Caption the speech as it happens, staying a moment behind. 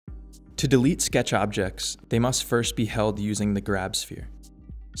To delete sketch objects, they must first be held using the grab sphere.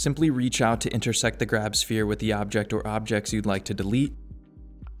 Simply reach out to intersect the grab sphere with the object or objects you'd like to delete,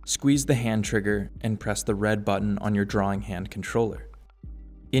 squeeze the hand trigger, and press the red button on your drawing hand controller.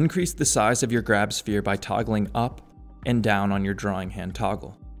 Increase the size of your grab sphere by toggling up and down on your drawing hand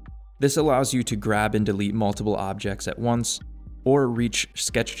toggle. This allows you to grab and delete multiple objects at once, or reach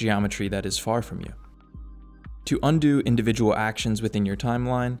sketch geometry that is far from you. To undo individual actions within your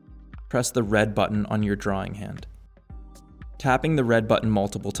timeline, press the red button on your drawing hand. Tapping the red button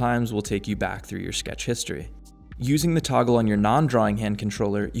multiple times will take you back through your sketch history. Using the toggle on your non-drawing hand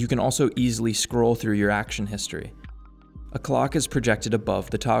controller, you can also easily scroll through your action history. A clock is projected above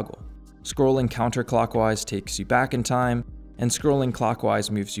the toggle. Scrolling counterclockwise takes you back in time, and scrolling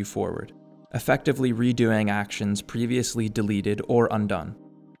clockwise moves you forward, effectively redoing actions previously deleted or undone.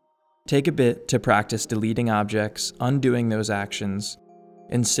 Take a bit to practice deleting objects, undoing those actions,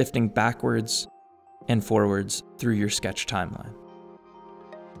 and sifting backwards and forwards through your sketch timeline.